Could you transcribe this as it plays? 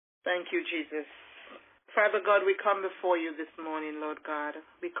Thank you, Jesus. Father God, we come before you this morning, Lord God.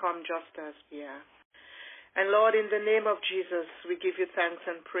 We come just as we are. And Lord, in the name of Jesus, we give you thanks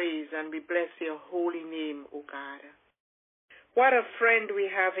and praise, and we bless your holy name, O God. What a friend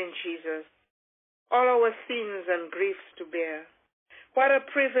we have in Jesus. All our sins and griefs to bear. What a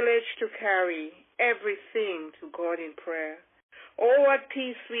privilege to carry everything to God in prayer. Oh, what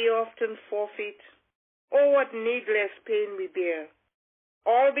peace we often forfeit. Oh, what needless pain we bear.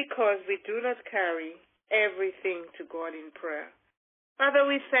 All because we do not carry everything to God in prayer. Father,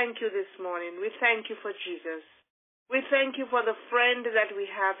 we thank you this morning. We thank you for Jesus. We thank you for the friend that we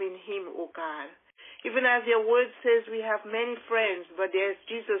have in him, O God. Even as your word says, we have many friends, but yes,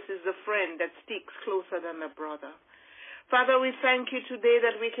 Jesus is the friend that sticks closer than a brother. Father, we thank you today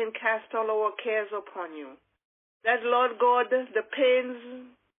that we can cast all our cares upon you. That, Lord God, the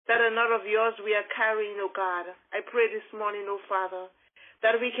pains that are not of yours we are carrying, O God. I pray this morning, O Father,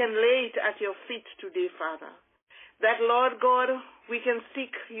 that we can lay it at your feet today, Father. That, Lord God, we can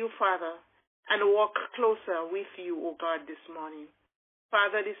seek you, Father, and walk closer with you, O God, this morning.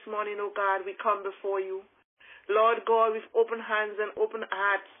 Father, this morning, O God, we come before you, Lord God, with open hands and open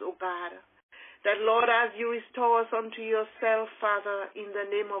hearts, O God. That, Lord, as you restore us unto yourself, Father, in the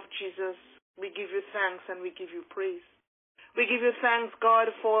name of Jesus, we give you thanks and we give you praise. We give you thanks,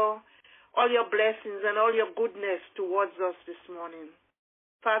 God, for all your blessings and all your goodness towards us this morning.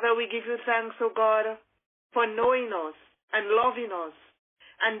 Father, we give you thanks, O God, for knowing us and loving us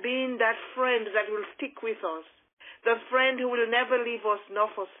and being that friend that will stick with us, the friend who will never leave us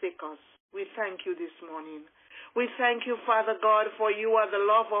nor forsake us. We thank you this morning. We thank you, Father God, for you are the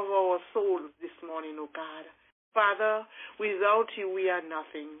love of our souls this morning, O God. Father, without you we are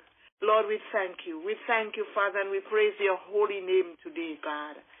nothing. Lord, we thank you. We thank you, Father, and we praise your holy name today,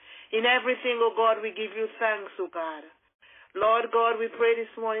 God. In everything, O God, we give you thanks, O God. Lord God, we pray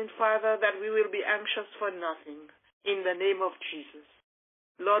this morning, Father, that we will be anxious for nothing in the name of Jesus.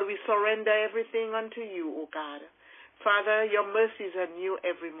 Lord, we surrender everything unto you, O God. Father, your mercies are new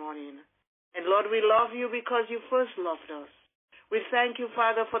every morning. And Lord, we love you because you first loved us. We thank you,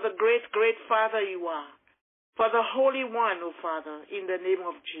 Father, for the great, great Father you are, for the Holy One, O Father, in the name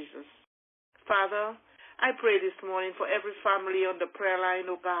of Jesus. Father, I pray this morning for every family on the prayer line,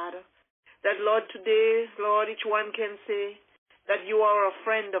 O God, that, Lord, today, Lord, each one can say that you are a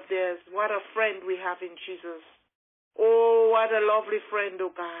friend of theirs. What a friend we have in Jesus. Oh, what a lovely friend, oh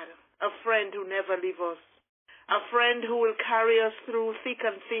God. A friend who never leaves us. A friend who will carry us through thick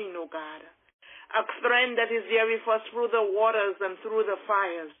and thin, oh God. A friend that is there with us through the waters and through the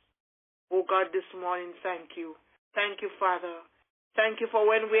fires. Oh God, this morning, thank you. Thank you, Father. Thank you for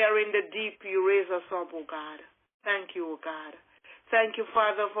when we are in the deep, you raise us up, oh God. Thank you, oh God. Thank you,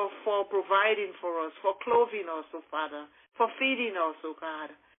 Father, for providing for us, for clothing us, oh Father, for feeding us, oh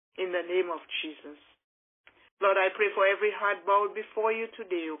God, in the name of Jesus. Lord, I pray for every heart bowed before you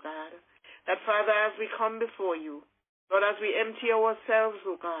today, oh God, that, Father, as we come before you, Lord, as we empty ourselves,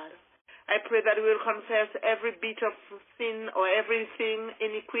 oh God, I pray that we will confess every bit of sin or everything,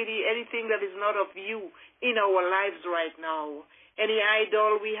 iniquity, anything that is not of you in our lives right now. Any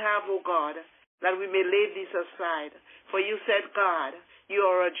idol we have, oh God, that we may lay this aside. For you said, God, you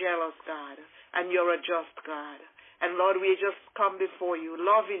are a jealous God, and you're a just God. And Lord, we just come before you,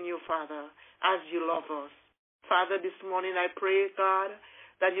 loving you, Father, as you love us. Father, this morning I pray, God,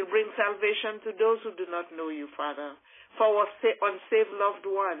 that you bring salvation to those who do not know you, Father. For our unsaved loved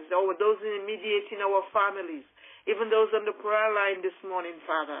ones, or those immediate in our families, even those on the prayer line this morning,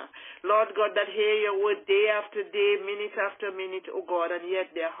 Father. Lord God, that hear your word day after day, minute after minute, oh God, and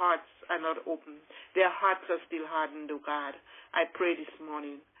yet their hearts are not open. Their hearts are still hardened, oh God. I pray this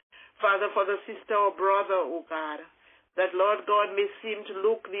morning. Father, for the sister or brother, oh God, that Lord God may seem to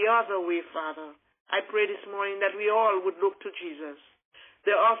look the other way, Father. I pray this morning that we all would look to Jesus,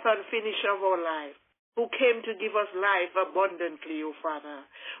 the author and finisher of our life, who came to give us life abundantly, O Father,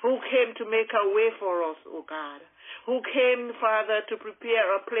 who came to make a way for us, O God, who came, Father, to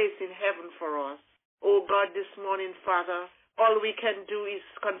prepare a place in heaven for us. O God, this morning, Father, all we can do is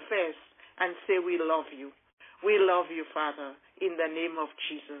confess and say we love you. We love you, Father, in the name of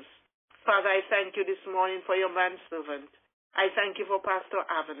Jesus. Father, I thank you this morning for your manservant. I thank you for Pastor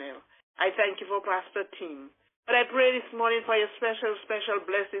Avenel. I thank you for Pastor Tim. But I pray this morning for your special, special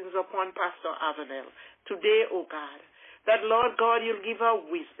blessings upon Pastor Avenel. Today, O God, that, Lord God, you'll give her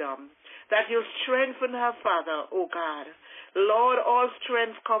wisdom, that you'll strengthen her, Father, O God. Lord, all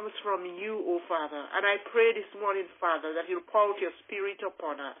strength comes from you, O Father. And I pray this morning, Father, that you'll pour out your spirit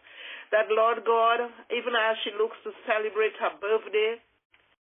upon her. That, Lord God, even as she looks to celebrate her birthday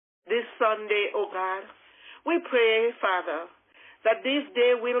this Sunday, O God, we pray, Father, that this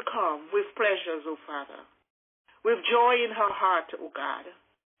day will come with pleasures, O Father, with joy in her heart, O God.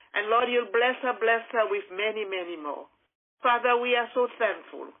 And Lord, you'll bless her with many, many more. Father, we are so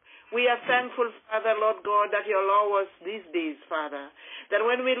thankful. We are thankful, Father, Lord God, that you allow us these days, Father, that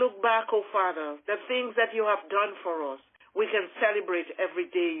when we look back, O Father, the things that you have done for us, we can celebrate every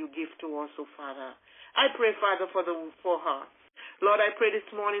day you give to us, O Father. I pray, Father, for her. Lord, I pray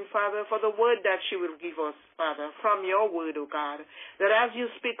this morning, Father, for the word that she will give us, Father, from your word, O God, that as you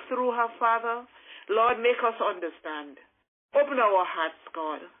speak through her, Father, Lord, make us understand. Open our hearts,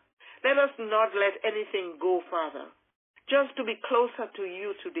 God. Let us not let anything go, Father, just to be closer to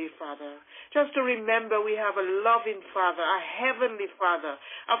you today, Father. Just to remember we have a loving Father, a heavenly Father,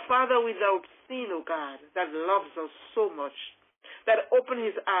 a Father without sin, O God, that loves us so much, that opened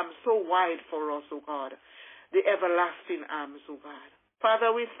his arms so wide for us, O God, the everlasting arms, O God.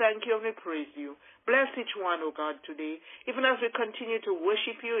 Father, we thank you and we praise you. Bless each one, O God, today, even as we continue to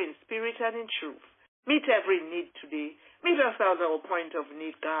worship you in spirit and in truth. Meet every need today. Meet us at our point of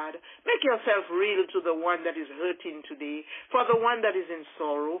need, God. Make yourself real to the one that is hurting today, for the one that is in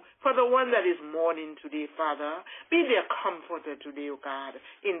sorrow, for the one that is mourning today, Father. Be their comforter today, O God,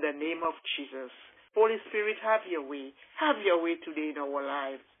 in the name of Jesus. Holy Spirit, have your way. Have your way today in our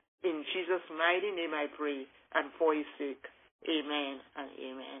lives. In Jesus' mighty name I pray, and for his sake. Amen and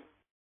amen.